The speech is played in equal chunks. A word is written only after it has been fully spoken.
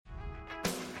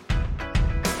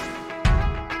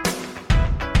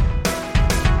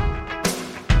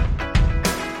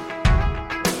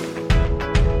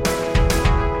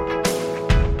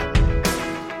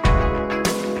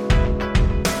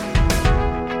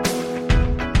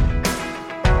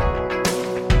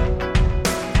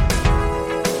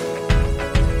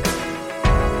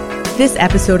This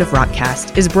episode of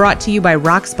Rockcast is brought to you by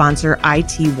Rock sponsor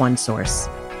IT OneSource.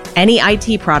 Any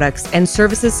IT products and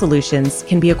services solutions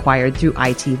can be acquired through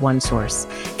IT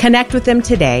OneSource. Connect with them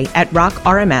today at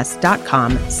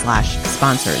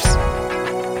rockrms.com/sponsors.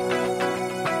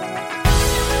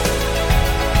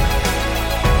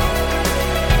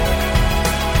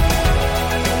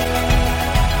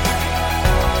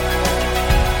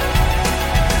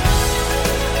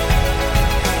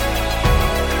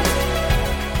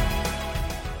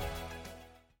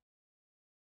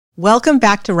 Welcome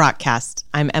back to Rockcast.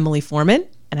 I'm Emily Foreman,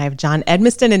 and I have John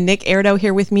Edmiston and Nick Erdo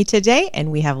here with me today,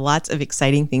 and we have lots of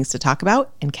exciting things to talk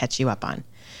about and catch you up on.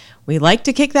 We like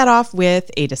to kick that off with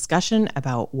a discussion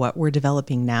about what we're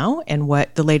developing now and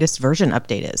what the latest version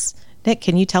update is. Nick,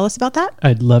 can you tell us about that?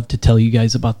 I'd love to tell you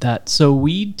guys about that. So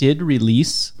we did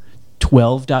release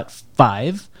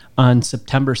 12.5 on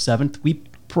September 7th. We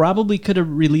probably could have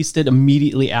released it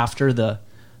immediately after the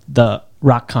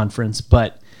Rock conference,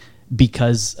 but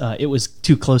because it was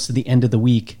too close to the end of the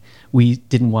week, we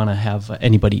didn't want to have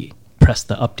anybody press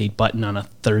the update button on a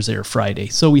Thursday or Friday.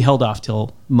 So we held off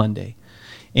till Monday.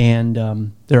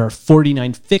 And there are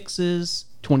 49 fixes,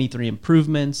 23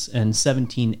 improvements, and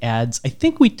 17 adds. I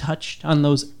think we touched on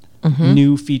those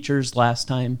new features last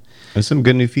time. There's some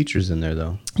good new features in there,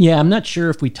 though. Yeah, I'm not sure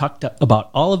if we talked about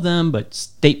all of them, but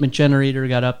statement generator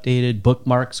got updated,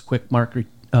 bookmarks, quick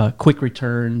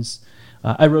returns.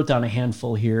 I wrote down a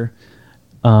handful here.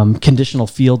 Conditional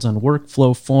fields on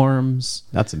workflow forms.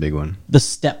 That's a big one. The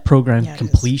step program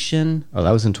completion. Oh, that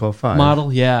was in 12.5.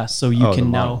 Model, yeah. So you can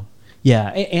now, yeah,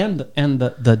 and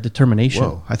the determination.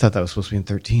 Whoa, I thought that was supposed to be in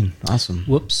 13. Awesome.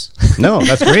 Whoops. No,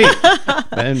 that's great.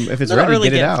 And if it's ready,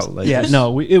 get it out. Like, yeah,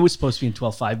 no, it was supposed to be in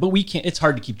 12.5, but we can't. It's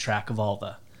hard to keep track of all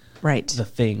the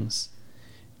things.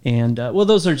 And, well,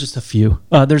 those are just a few.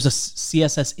 There's a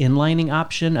CSS inlining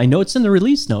option. I know it's in the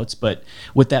release notes, but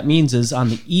what that means is on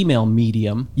the email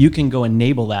medium, you can go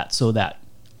enable that so that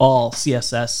all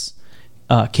CSS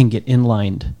can get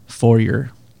inlined for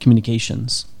your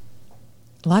communications.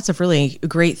 Lots of really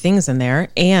great things in there.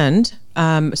 And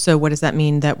so what does that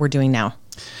mean that we're doing now?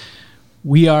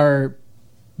 We are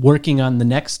working on the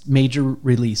next major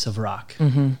release of Rock.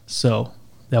 So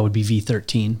that would be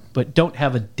V13, but don't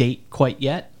have a date quite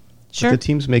yet. Sure. But the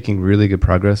team's making really good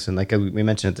progress. And like we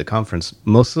mentioned at the conference,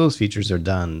 most of those features are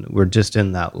done. We're just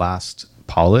in that last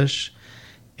polish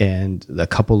and a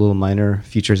couple little minor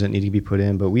features that need to be put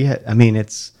in. But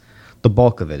it's the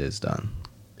bulk of it is done.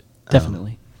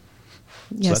 Definitely.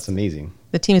 Yes. So that's amazing.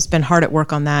 The team has been hard at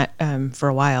work on that for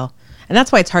a while. And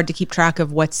that's why it's hard to keep track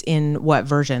of what's in what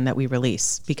version that we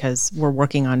release, because we're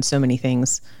working on so many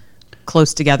things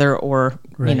close together or,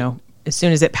 as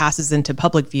soon as it passes into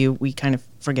public view, we kind of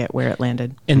forget where it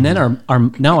landed. And then our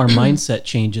mindset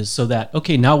changes so that,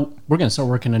 okay, now we're going to start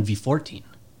working on V14.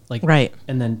 Right.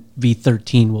 And then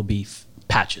V13 will be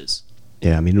patches.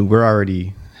 Yeah, we're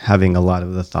already having a lot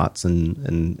of the thoughts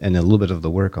and a little bit of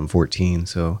the work on 14.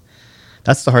 So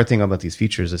that's the hard thing about these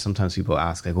features is sometimes people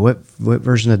ask, like, what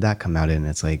version did that come out in?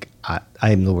 It's like, I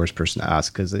am the worst person to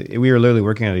ask because we were literally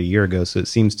working on it a year ago. So it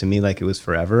seems to me like it was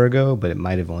forever ago, but it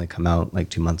might have only come out like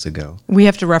 2 months ago. We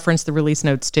have to reference the release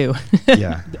notes too.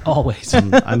 Yeah. Always.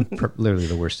 I'm literally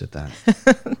the worst at that.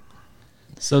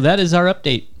 So that is our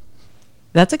update.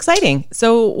 That's exciting.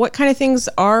 So what kind of things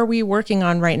are we working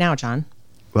on right now, John?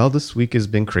 Well, this week has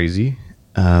been crazy.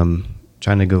 Trying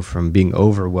to go from being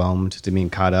overwhelmed to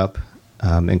being caught up.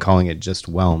 And calling it just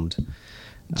whelmed.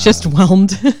 Just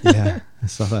whelmed. Yeah, I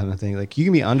saw that in the thing. Like, you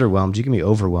can be underwhelmed, you can be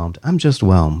overwhelmed. I'm just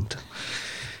whelmed.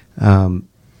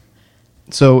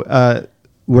 So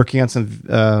working on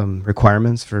some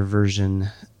requirements for version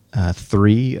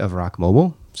 3 of Rock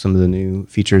Mobile. Some of the new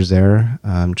features there.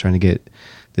 I'm trying to get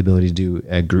the ability to do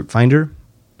a group finder,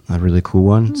 a really cool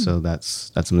one. So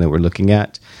that's something that we're looking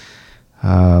at.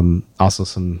 Also,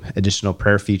 some additional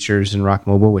prayer features in Rock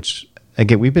Mobile, which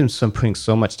again, we've been putting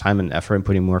so much time and effort and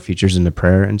putting more features into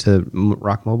prayer into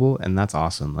Rock Mobile, and that's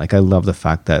awesome. Like, I love the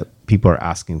fact that people are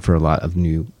asking for a lot of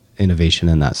new innovation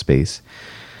in that space.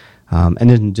 And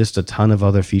then just a ton of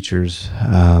other features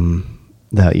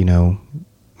that,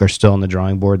 are still on the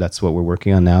drawing board. That's what we're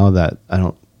working on now that I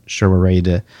don't sure we're ready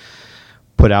to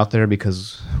put out there,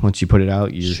 because once you put it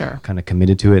out, you're kind of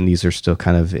committed to it, and these are still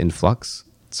kind of in flux.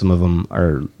 Some of them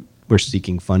we're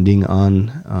seeking funding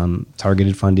on,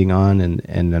 targeted funding on,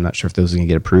 and I'm not sure if those are going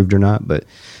to get approved or not, but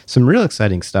some real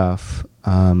exciting stuff.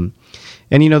 And,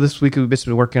 this week we've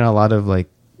been working on a lot of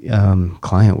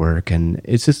client work, and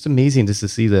it's just amazing just to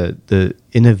see the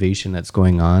innovation that's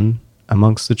going on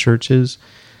amongst the churches.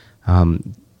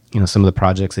 some of the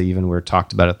projects that even were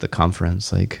talked about at the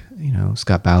conference, like,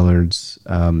 Scott Ballard's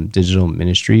digital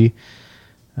ministry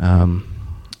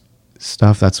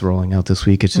stuff that's rolling out this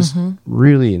week. It's just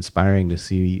really inspiring to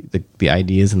see the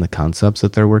ideas and the concepts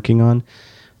that they're working on,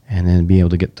 and then be able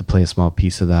to get to play a small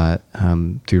piece of that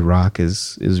through Rock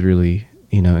is really,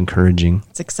 encouraging.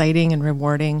 It's exciting and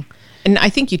rewarding. And I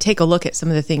think you take a look at some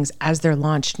of the things as they're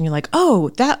launched and you're like, oh,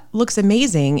 that looks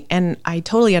amazing. And I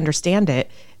totally understand it.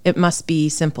 It must be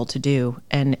simple to do.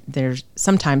 And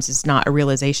sometimes it's not a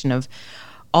realization of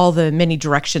all the many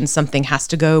directions something has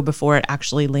to go before it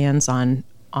actually lands on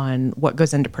what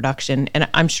goes into production. And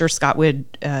I'm sure Scott would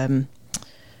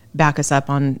back us up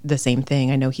on the same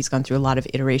thing. I know he's gone through a lot of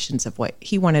iterations of what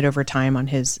he wanted over time on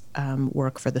his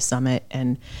work for the summit.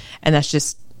 And that's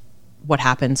just what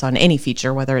happens on any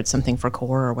feature, whether it's something for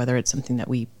core or whether it's something that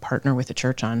we partner with the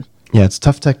church on. Yeah, it's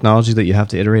tough technology that you have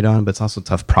to iterate on, but it's also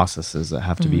tough processes that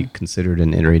have to be considered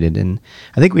and iterated. And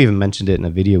I think we even mentioned it in a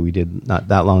video we did not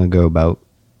that long ago about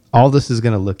all this is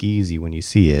going to look easy when you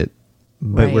see it,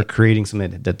 but we're creating something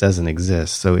that doesn't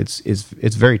exist. So it's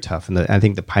very tough. And I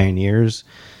think the pioneers,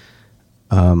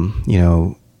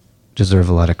 deserve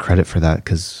a lot of credit for that,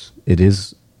 because it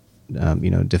is,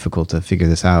 difficult to figure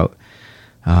this out.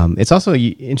 It's also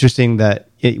interesting that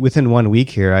within 1 week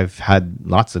here, I've had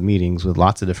lots of meetings with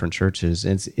lots of different churches.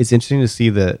 And it's interesting to see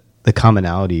the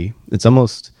commonality. It's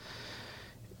almost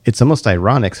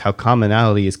ironic how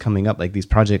commonality is coming up. Like these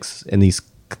projects and these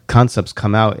concepts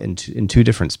come out in two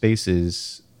different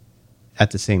spaces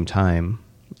at the same time.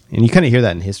 And you kind of hear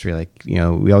that in history. Like,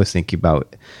 we always think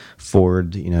about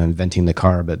Ford, inventing the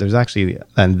car, but there's actually,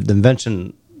 and the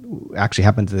invention actually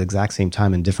happened at the exact same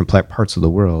time in different parts of the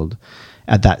world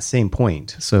at that same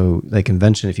point. So like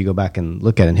invention, if you go back and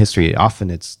look at it in history, often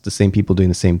it's the same people doing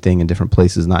the same thing in different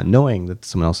places, not knowing that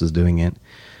someone else is doing it.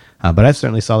 But I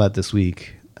certainly saw that this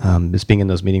week. Just being in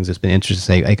those meetings, it's been interesting to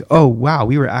say, like, oh, wow,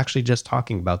 we were actually just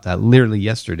talking about that literally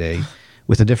yesterday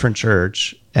with a different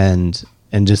church, and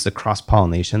just the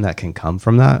cross-pollination that can come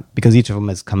from that, because each of them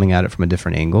is coming at it from a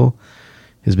different angle,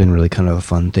 has been really kind of a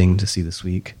fun thing to see this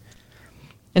week.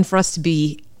 And for us to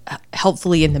be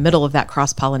helpfully in the middle of that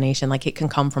cross-pollination, like it can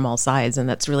come from all sides, and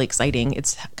that's really exciting.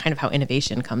 It's kind of how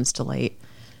innovation comes to light.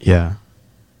 Yeah.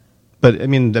 But I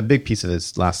mean, the big piece of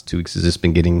this last 2 weeks has just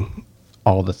been getting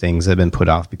all the things that have been put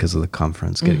off because of the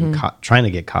conference, trying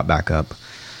to get caught back up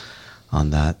on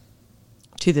that.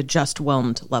 To the just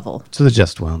whelmed level. To the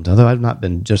just whelmed, although I've not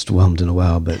been just whelmed in a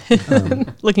while, but...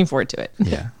 Looking forward to it.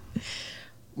 Yeah.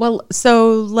 Well,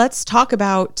 so let's talk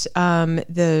about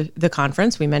the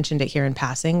conference. We mentioned it here in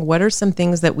passing. What are some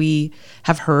things that we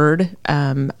have heard?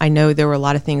 I know there were a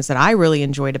lot of things that I really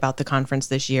enjoyed about the conference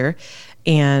this year,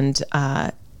 and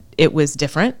it was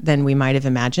different than we might have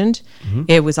imagined.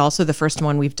 It was also the first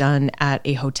one we've done at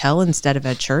a hotel instead of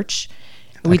a church.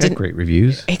 We got great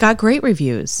reviews. It got great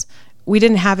reviews. We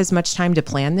didn't have as much time to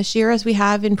plan this year as we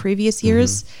have in previous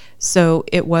years, so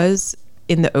it was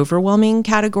in the overwhelming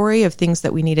category of things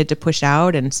that we needed to push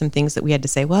out, and some things that we had to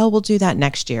say, well, we'll do that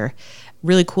next year.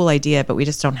 Really cool idea, but we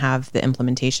just don't have the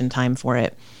implementation time for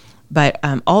it. But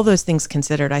all those things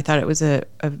considered, I thought it was a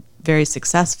very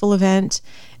successful event,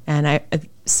 and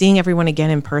seeing everyone again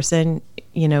in person,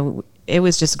 it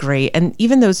was just great. And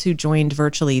even those who joined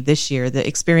virtually this year, the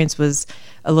experience was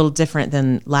a little different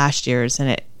than last year's,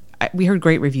 and we heard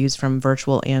great reviews from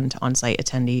virtual and on-site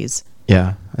attendees.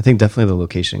 Yeah, I think definitely the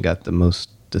location got the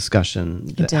most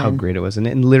discussion, how great it was.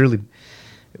 And literally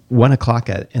 1 o'clock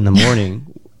in the morning,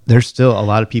 there's still a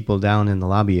lot of people down in the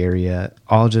lobby area,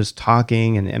 all just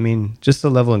talking. And I mean, just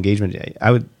the level of engagement. I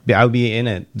would be in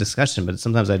a discussion, but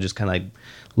sometimes I just kind of like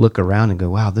look around and go,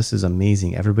 wow, this is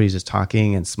amazing. Everybody's just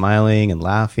talking and smiling and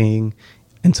laughing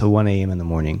until 1 a.m. in the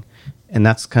morning. And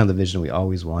that's kind of the vision we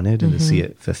always wanted. And to see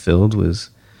it fulfilled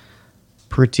was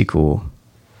pretty cool.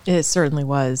 It certainly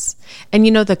was. And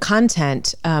the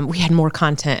content, we had more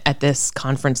content at this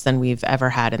conference than we've ever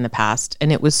had in the past.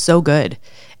 And it was so good.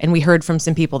 And we heard from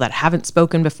some people that haven't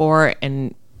spoken before.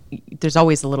 And there's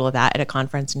always a little of that at a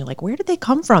conference. And you're like, where did they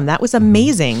come from? That was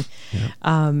amazing.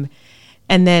 Yeah.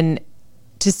 And then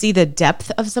to see the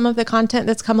depth of some of the content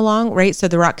that's come along, right? So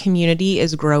the Rock community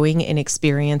is growing in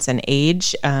experience and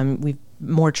age.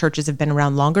 More churches have been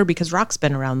around longer because Rock's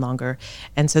been around longer.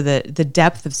 And so the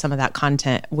depth of some of that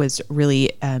content was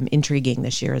really intriguing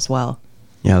this year as well.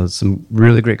 Yeah, there's some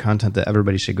really great content that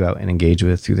everybody should go out and engage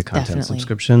with through the content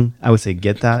subscription. I would say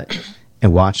get that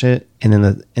and watch it, and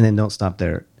then don't stop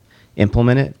there.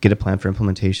 Implement it, get a plan for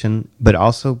implementation, but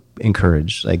also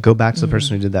encourage. Like go back to the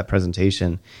person who did that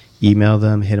presentation, email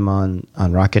them, hit them on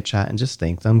Rocket Chat, and just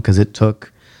thank them, because it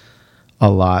took a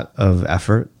lot of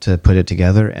effort to put it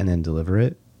together and then deliver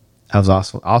it. I was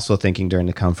also thinking during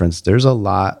the conference, there's a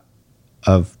lot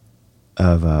of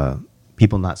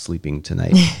people not sleeping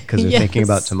tonight because they're thinking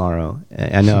about tomorrow.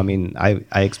 I know. I mean, I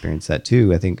experienced that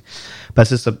too. I think, but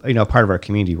it's just a part of our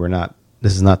community.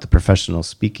 This is not the professional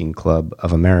speaking club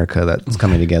of America that's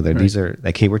coming together. Right. These are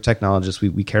like, hey, we're technologists.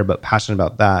 We care about, passionate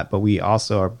about that, but we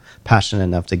also are passionate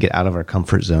enough to get out of our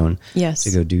comfort zone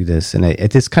to go do this. And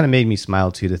it just kind of made me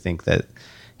smile too, to think that,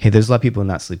 hey, there's a lot of people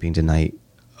not sleeping tonight,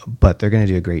 but they're going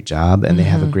to do a great job and they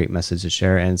have a great message to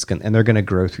share, and they're going to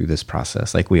grow through this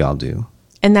process like we all do.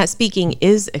 And that speaking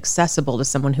is accessible to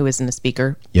someone who isn't a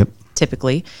speaker. Yep.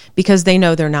 Typically, because they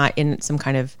know they're not in some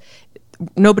kind of,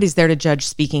 nobody's there to judge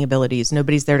speaking abilities.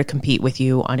 Nobody's there to compete with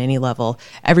you on any level.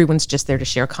 Everyone's just there to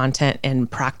share content and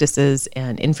practices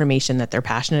and information that they're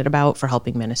passionate about for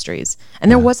helping ministries. And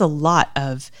there was a lot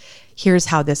of, here's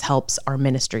how this helps our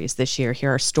ministries this year.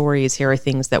 Here are stories. Here are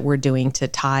things that we're doing to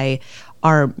tie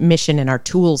our mission and our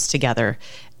tools together.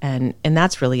 And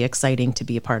that's really exciting to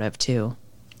be a part of too.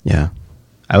 Yeah.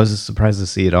 I was just surprised to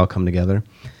see it all come together.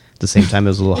 At the same time, it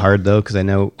was a little hard though, because I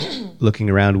know looking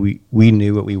around, we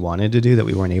knew what we wanted to do that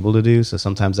we weren't able to do. So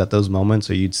sometimes at those moments,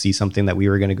 or you'd see something that we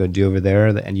were going to go do over there,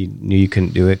 and you knew you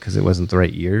couldn't do it because it wasn't the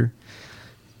right year.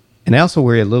 And I also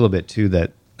worry a little bit too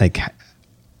that, like,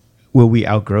 will we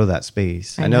outgrow that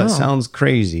space? I know it sounds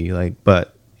crazy,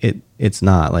 but it's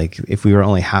not. Like, if we were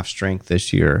only half strength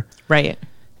this year, right?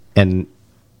 And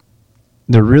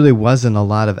there really wasn't a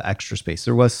lot of extra space.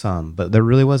 There was some, but there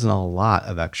really wasn't a lot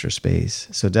of extra space.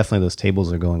 So definitely those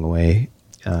tables are going away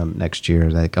next year.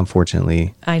 Like,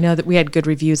 unfortunately. I know that we had good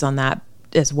reviews on that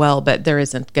as well, but there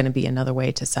isn't going to be another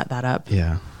way to set that up.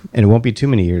 Yeah. And it won't be too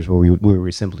many years where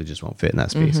we simply just won't fit in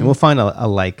that space. And we'll find a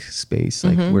like space.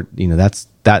 Like,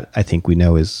 that I think we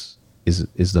know is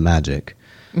the magic.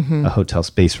 A hotel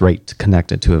space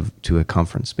connected to a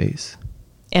conference space.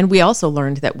 And we also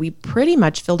learned that we pretty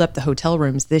much filled up the hotel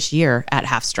rooms this year at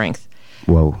half strength.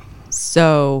 Whoa.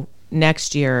 So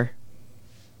next year,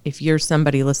 if you're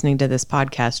somebody listening to this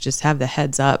podcast, just have the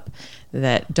heads up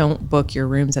that don't book your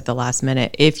rooms at the last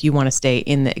minute if you want to stay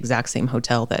in the exact same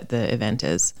hotel that the event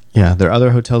is. Yeah, there are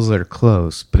other hotels that are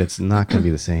close, but it's not going to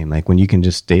be the same. Like, when you can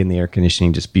just stay in the air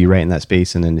conditioning, just be right in that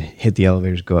space, and then hit the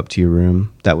elevators, go up to your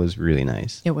room. That was really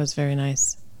nice. It was very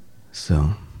nice.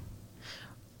 So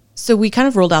we kind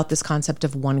of rolled out this concept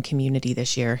of one community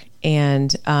this year,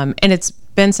 and it's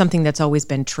been something that's always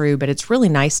been true, but it's really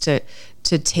nice to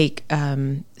take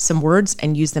some words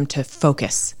and use them to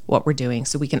focus what we're doing,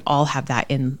 so we can all have that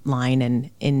in line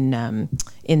and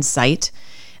in sight,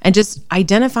 and just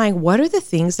identifying what are the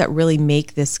things that really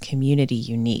make this community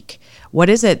unique. What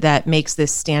is it that makes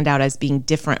this stand out as being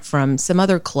different from some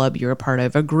other club you're a part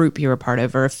of, a group you're a part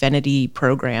of, or affinity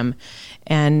program?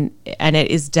 And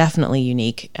it is definitely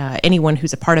unique. Anyone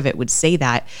who's a part of it would say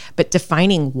that, but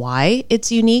defining why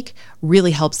it's unique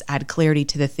really helps add clarity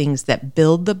to the things that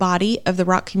build the body of the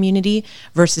rock community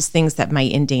versus things that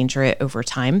might endanger it over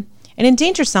time. And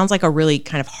endanger sounds like a really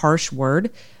kind of harsh word,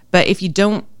 but if you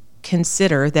don't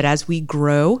consider that as we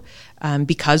grow,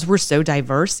 because we're so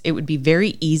diverse, it would be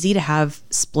very easy to have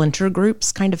splinter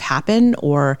groups kind of happen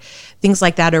or things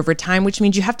like that over time, which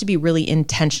means you have to be really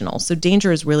intentional. So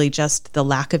danger is really just the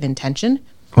lack of intention.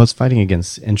 Well, it's fighting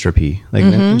against entropy. Like,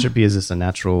 entropy is just a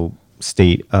natural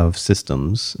state of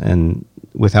systems, and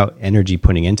without energy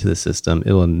putting into the system,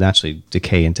 it will naturally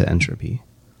decay into entropy.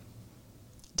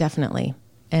 Definitely.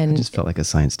 And I just felt like a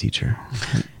science teacher.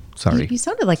 Sorry. You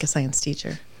sounded like a science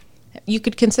teacher. You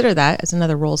could consider that as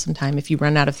another role sometime if you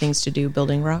run out of things to do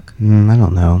building rock. I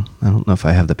don't know. I don't know if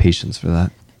I have the patience for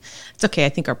that. It's okay. I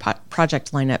think our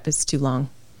project lineup is too long.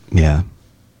 Yeah.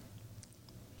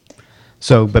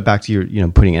 So, but back to your,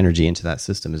 putting energy into that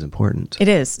system is important. It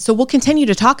is. So we'll continue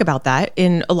to talk about that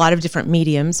in a lot of different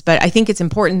mediums, but I think it's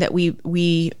important that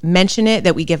we mention it,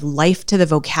 that we give life to the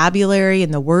vocabulary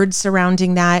and the words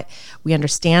surrounding that. We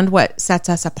understand what sets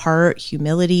us apart: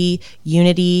 humility,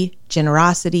 unity,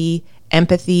 generosity,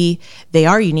 empathy. They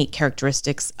are unique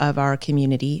characteristics of our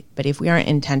community, but if we aren't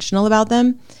intentional about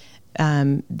them,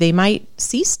 they might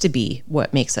cease to be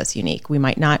what makes us unique. We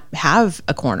might not have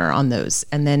a corner on those,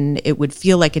 and then it would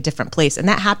feel like a different place. And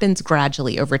that happens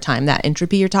gradually over time. That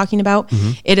entropy you're talking about,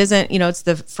 it isn't, it's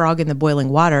the frog in the boiling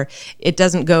water. It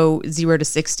doesn't go 0 to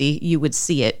 60. You would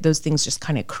see it. Those things just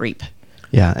kind of creep.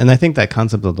 Yeah. And I think that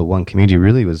concept of the one community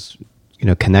really was,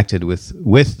 connected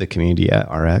with the community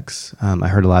at RX. I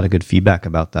heard a lot of good feedback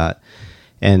about that.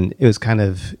 And it was kind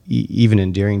of even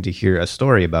endearing to hear a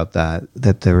story about that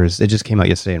it just came out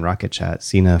yesterday in Rocket Chat.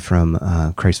 Sina from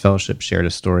Christ Fellowship shared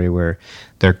a story where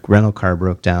their rental car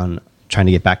broke down trying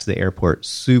to get back to the airport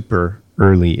super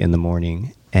early in the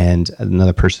morning, and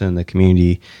another person in the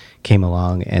community came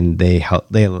along, and they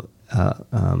helped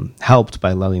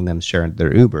by letting them share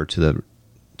their Uber to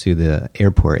the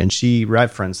airport. And she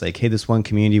referenced like, hey, this one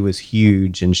community was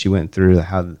huge, and she went through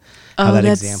how that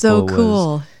that's example so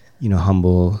cool. was,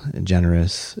 humble and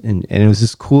generous, and it was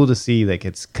just cool to see like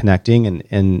it's connecting,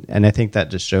 and I think that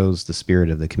just shows the spirit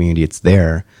of the community. It's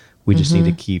there. We just need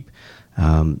to keep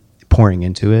pouring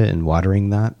into it and watering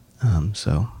that.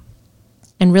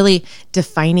 And really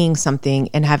defining something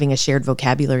and having a shared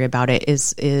vocabulary about it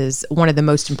is one of the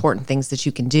most important things that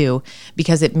you can do,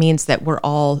 because it means that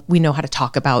we know how to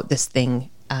talk about this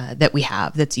thing that we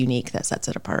have that's unique, that sets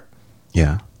it apart.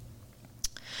 Yeah.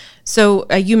 So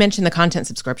you mentioned the content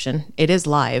subscription. It is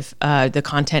live. The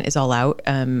content is all out.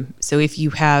 So if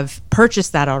you have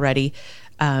purchased that already,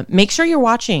 make sure you're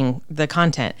watching the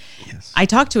content. Yes. I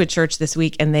talked to a church this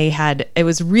week, and it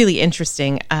was really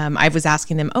interesting. I was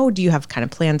asking them, do you have kind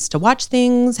of plans to watch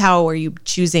things? How are you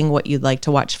choosing what you'd like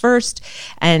to watch first?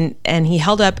 And he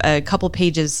held up a couple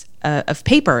pages of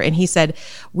paper, and he said,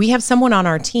 we have someone on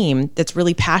our team that's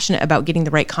really passionate about getting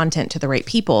the right content to the right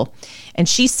people. And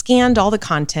she scanned all the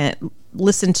content,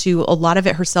 listened to a lot of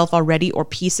it herself already, or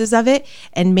pieces of it,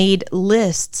 and made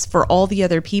lists for all the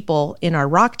other people in our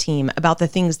rock team about the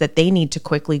things that they need to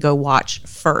quickly go watch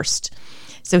first.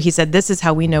 So he said, this is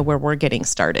how we know where we're getting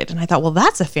started. And I thought, well,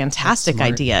 that's a fantastic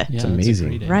idea. It's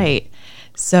amazing. Right.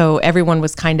 So everyone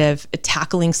was kind of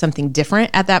tackling something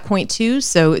different at that point too.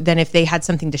 So then if they had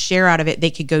something to share out of it,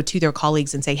 they could go to their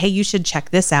colleagues and say, hey, you should check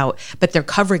this out. But they're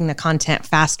covering the content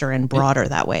faster and broader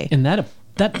that way. And that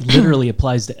literally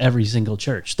applies to every single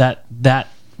church. That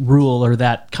rule or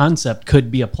that concept could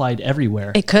be applied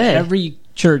everywhere. It could. Every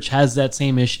church has that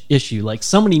same issue. Like,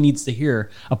 somebody needs to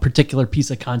hear a particular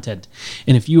piece of content.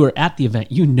 And if you are at the event,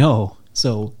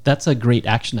 so that's a great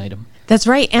action item. That's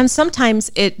right. And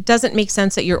sometimes it doesn't make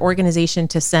sense at your organization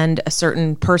to send a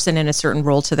certain person in a certain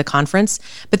role to the conference,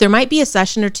 but there might be a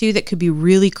session or two that could be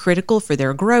really critical for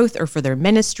their growth or for their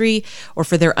ministry or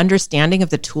for their understanding of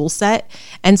the tool set.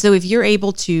 And so if you're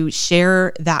able to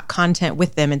share that content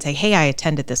with them and say, hey, I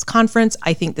attended this conference,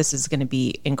 I think this is going to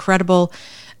be incredible.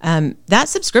 That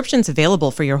subscription's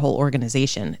available for your whole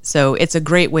organization. So it's a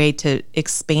great way to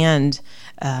expand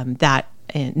that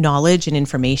knowledge and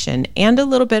information, and a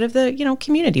little bit of the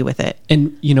community with it.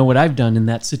 And what I've done in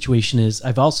that situation is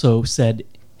I've also said,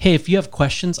 hey, if you have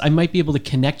questions, I might be able to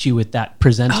connect you with that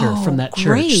presenter from that church.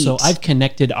 Great. So I've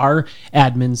connected our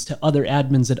admins to other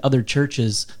admins at other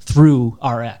churches through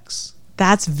RX.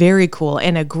 That's very cool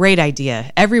and a great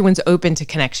idea. Everyone's open to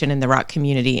connection in the rock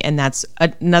community, and that's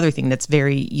another thing that's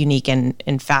very unique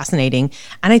and fascinating.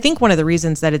 And I think one of the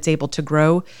reasons that it's able to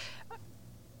grow,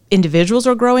 individuals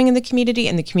are growing in the community,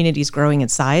 and the community is growing in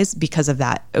size because of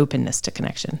that openness to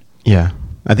connection. Yeah.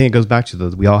 I think it goes back to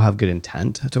we all have good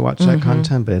intent to watch that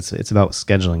content, but it's about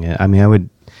scheduling it. I mean,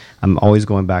 I'm always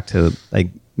going back to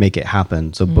like make it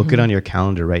happen. So book it on your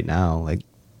calendar right now. Like,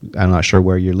 I'm not sure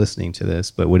where you're listening to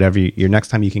this, but whatever your next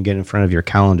time you can get in front of your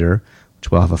calendar,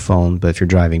 which will have a phone, but if you're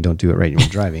driving, don't do it right when you're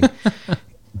driving.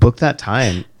 Book that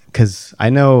time. Because I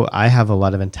know I have a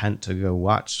lot of intent to go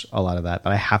watch a lot of that,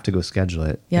 but I have to go schedule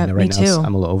it. Yeah, right me too.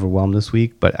 I'm a little overwhelmed this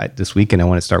week, but this weekend I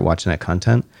want to start watching that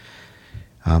content.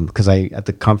 Because at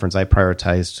the conference, I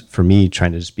prioritized for me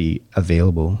trying to just be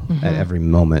available at every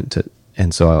moment,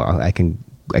 and so I can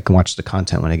watch the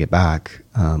content when I get back.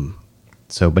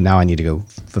 But now I need to go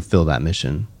fulfill that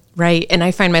mission. Right. And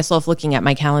I find myself looking at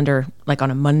my calendar like on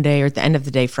a Monday or at the end of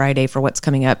the day, Friday, for what's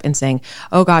coming up, and saying,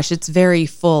 oh gosh, it's very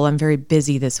full. I'm very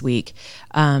busy this week.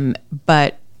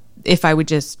 But if I would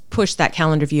just push that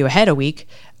calendar view ahead a week,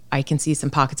 I can see some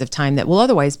pockets of time that will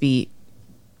otherwise be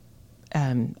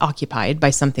occupied by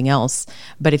something else.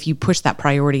 But if you push that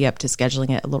priority up to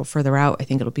scheduling it a little further out, I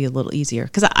think it'll be a little easier,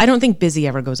 because I don't think busy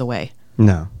ever goes away.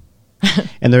 No.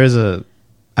 And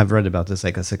I've read about this,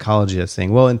 like a psychology of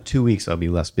saying, well, in 2 weeks I'll be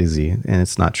less busy, and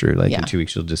it's not true. Like in 2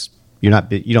 weeks you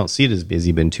don't see it as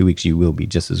busy, but in 2 weeks you will be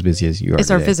just as busy as you are. It's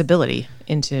today. our visibility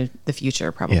into the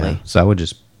future, probably. Yeah. So I would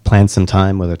just plan some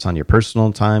time, whether it's on your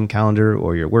personal time calendar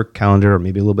or your work calendar, or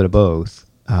maybe a little bit of both.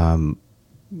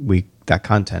 That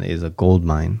content is a gold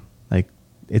mine. Like,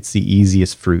 it's the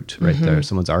easiest fruit right there.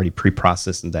 Someone's already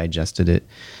pre-processed and digested it,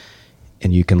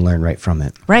 and you can learn right from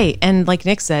it. Right. And like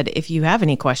Nick said, if you have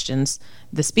any questions,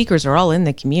 the speakers are all in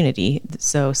the community,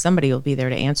 so somebody will be there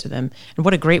to answer them. And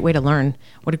what a great way to learn.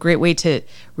 What a great way to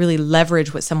really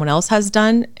leverage what someone else has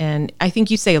done. And I think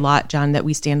you say a lot, John, that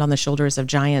we stand on the shoulders of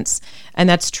giants. And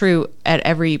that's true at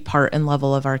every part and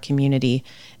level of our community.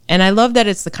 And I love that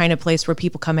it's the kind of place where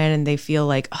people come in and they feel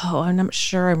like, oh, I'm not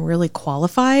sure I'm really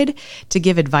qualified to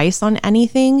give advice on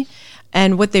anything.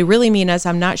 And what they really mean is,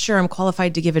 I'm not sure I'm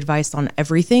qualified to give advice on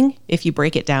everything if you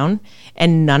break it down.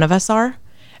 And none of us are.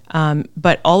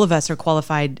 But all of us are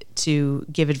qualified to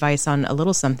give advice on a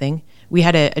little something. We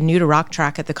had a new to rock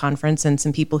track at the conference and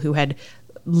some people who had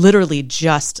literally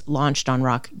just launched on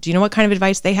rock. Do you know what kind of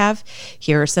advice they have?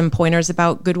 Here are some pointers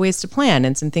about good ways to plan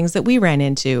and some things that we ran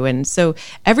into. And so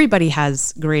everybody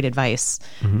has great advice.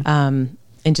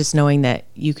 And just knowing that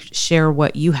you share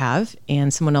what you have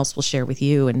and someone else will share with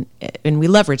you. And we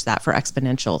leverage that for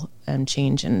exponential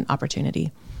change and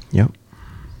opportunity. Yep.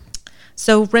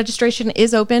 So registration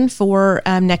is open for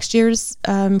next year's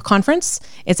conference.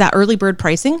 It's at early bird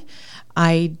pricing.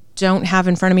 I don't have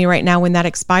in front of me right now when that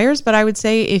expires, but I would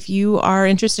say if you are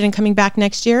interested in coming back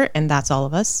next year, and that's all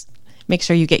of us, make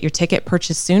sure you get your ticket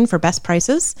purchased soon for best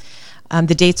prices.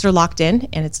 The dates are locked in,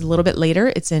 and it's a little bit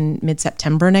later. It's in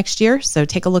mid-September next year. So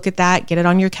take a look at that, get it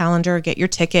on your calendar, get your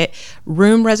ticket.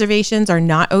 Room reservations are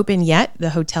not open yet. The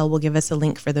hotel will give us a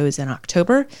link for those in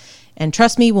October. And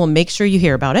trust me, we'll make sure you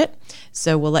hear about it.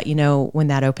 So we'll let you know when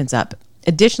that opens up.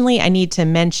 Additionally, I need to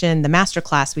mention the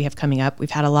masterclass we have coming up.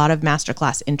 We've had a lot of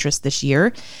masterclass interest this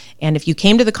year. And if you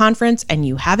came to the conference and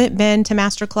you haven't been to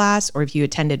masterclass, or if you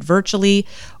attended virtually,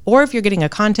 or if you're getting a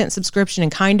content subscription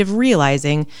and kind of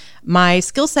realizing my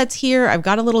skill set's here, I've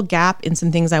got a little gap in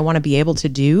some things I want to be able to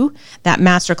do, that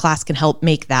masterclass can help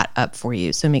make that up for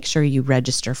you. So make sure you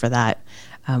register for that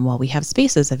while we have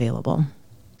spaces available.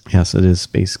 Yes, it is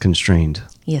space constrained.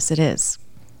 Yes, it is.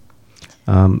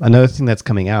 Another thing that's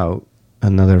coming out,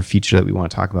 another feature that we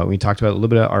want to talk about, we talked about a little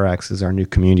bit at RX, is our new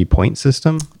community point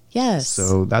system. Yes.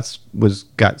 So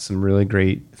got some really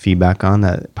great feedback on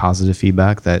that, positive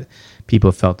feedback, that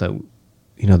people felt that,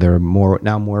 there are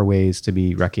more ways to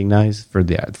be recognized for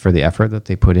the effort that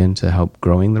they put in to help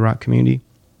growing the rock community.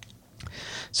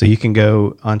 So you can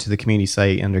go onto the community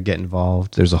site under Get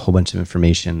Involved. There's a whole bunch of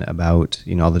information about,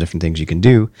 all the different things you can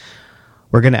do.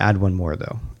 We're going to add one more,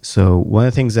 though. So one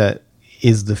of the things that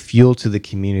is the fuel to the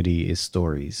community is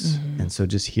stories. Mm-hmm. And so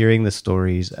just hearing the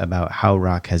stories about how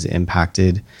rock has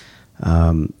impacted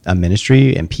a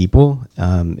ministry and people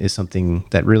is something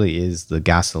that really is the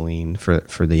gasoline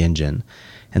for the engine.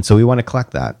 And so we want to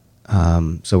collect that.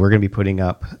 So we're going to be putting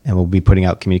up, and we'll be putting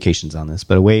out communications on this,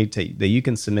 but a way that you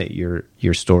can submit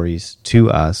your stories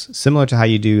to us, similar to how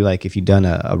you do, like if you've done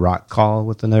a rock call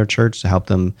with another church to help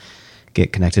them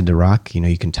get connected to rock,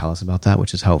 you can tell us about that,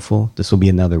 which is helpful. This will be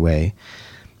another way.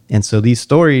 And so these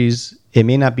stories, it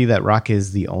may not be that rock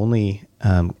is the only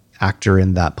actor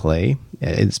in that play.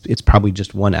 It's probably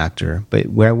just one actor, but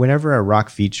whenever a rock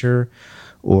feature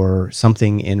or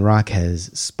something in rock has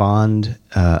spawned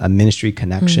a ministry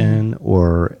connection, mm-hmm.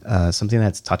 or something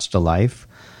that's touched a life,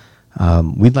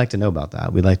 we'd like to know about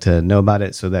that. We'd like to know about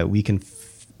it so that we can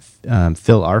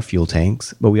fill our fuel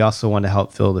tanks, but we also want to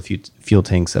help fill the fuel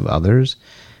tanks of others.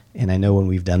 And I know when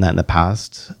we've done that in the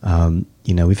past,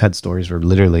 we've had stories where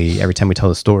literally every time we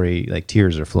tell a story, like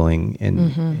tears are flowing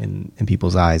in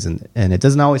people's eyes, and it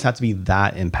doesn't always have to be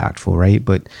that impactful, right?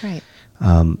 But right.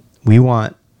 We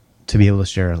want to be able to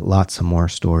share lots of more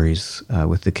stories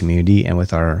with the community and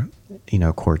with our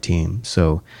core team.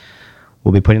 So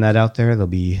we'll be putting that out there. There'll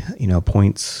be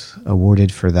points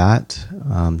awarded for that,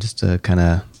 just to kind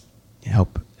of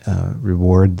help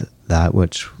reward that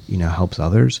which helps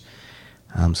others.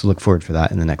 So look forward for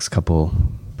that in the next couple,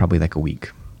 probably like a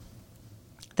week.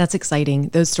 That's exciting.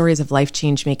 Those stories of life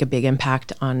change make a big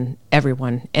impact on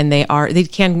everyone, and it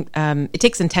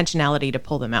takes intentionality to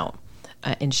pull them out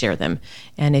and share them.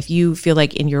 And if you feel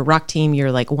like in your rock team,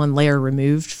 you're like one layer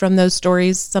removed from those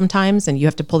stories sometimes, and you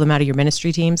have to pull them out of your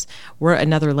ministry teams, we're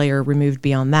another layer removed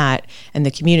beyond that, and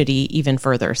the community even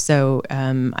further. So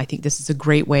I think this is a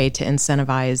great way to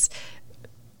incentivize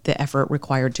the effort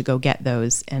required to go get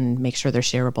those and make sure they're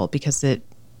shareable, because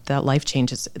that life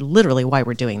change is literally why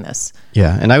we're doing this.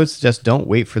 Yeah. And I would suggest don't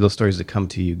wait for those stories to come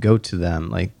to you. Go to them.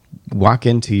 Like walk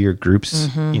into your group's,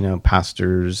 mm-hmm.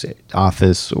 Pastor's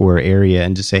office or area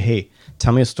and just say, hey,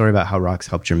 tell me a story about how rock's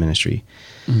helped your ministry.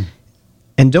 Mm.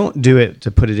 And don't do it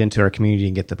to put it into our community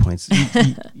and get the points.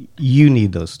 You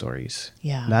need those stories.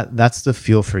 Yeah. That's the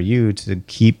fuel for you to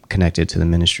keep connected to the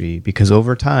ministry, because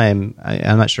over time,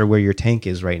 I'm not sure where your tank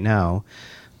is right now,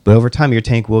 but over time your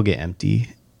tank will get empty,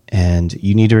 and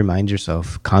you need to remind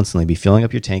yourself constantly, be filling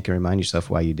up your tank and remind yourself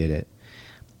why you did it.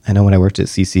 I know when I worked at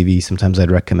CCV, sometimes I'd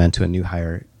recommend to a new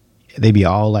hire, they'd be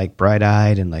all like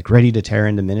bright-eyed and like ready to tear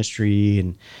into ministry,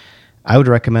 and I would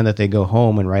recommend that they go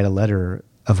home and write a letter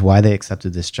of why they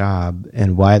accepted this job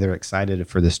and why they're excited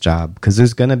for this job. Because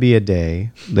there's going to be a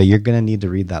day that you're going to need to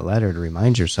read that letter to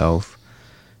remind yourself,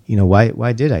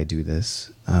 why did I do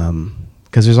this?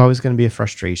 Because there's always going to be a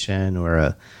frustration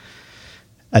or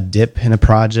a dip in a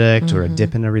project or a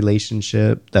dip in a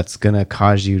relationship that's going to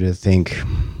cause you to think,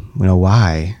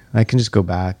 why? I can just go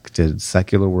back to the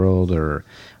secular world, or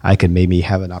I could maybe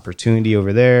have an opportunity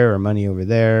over there or money over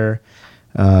there.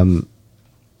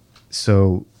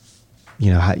 So,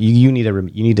 you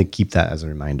need to keep that as a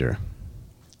reminder.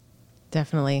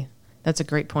 Definitely. That's a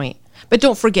great point. But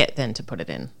don't forget then to put it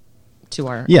in to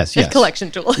our yes.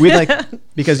 collection tool.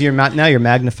 Because you're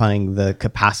magnifying the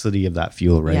capacity of that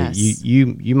fuel, right? Yes.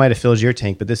 You might have filled your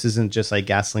tank, but this isn't just like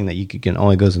gasoline that can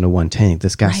only goes into one tank.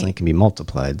 This gasoline can be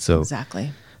multiplied. So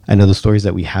exactly. I know the stories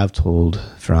that we have told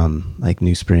from like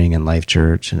New Spring and Life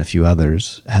Church and a few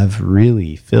others have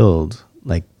really filled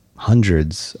like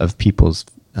hundreds of people's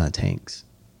tanks.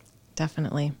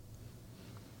 Definitely.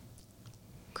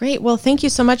 Great. Well, thank you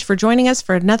so much for joining us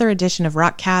for another edition of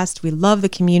Rockcast. We love the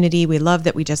community. We love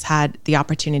that we just had the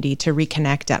opportunity to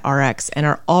reconnect at RX and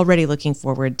are already looking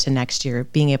forward to next year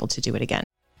being able to do it again.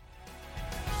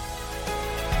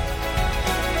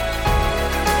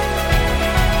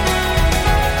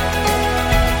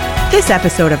 This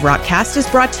episode of Rockcast is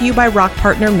brought to you by Rock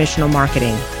Partner Missional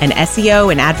Marketing, an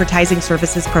SEO and advertising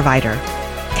services provider.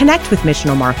 Connect with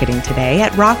Missional Marketing today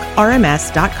at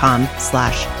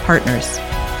rockrms.com/partners.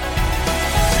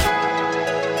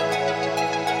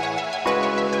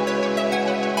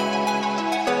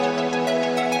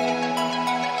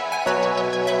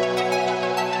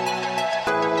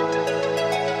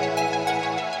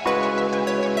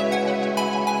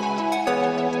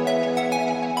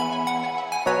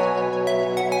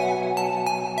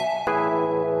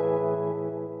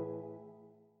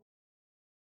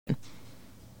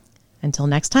 Until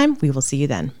next time, we will see you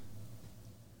then.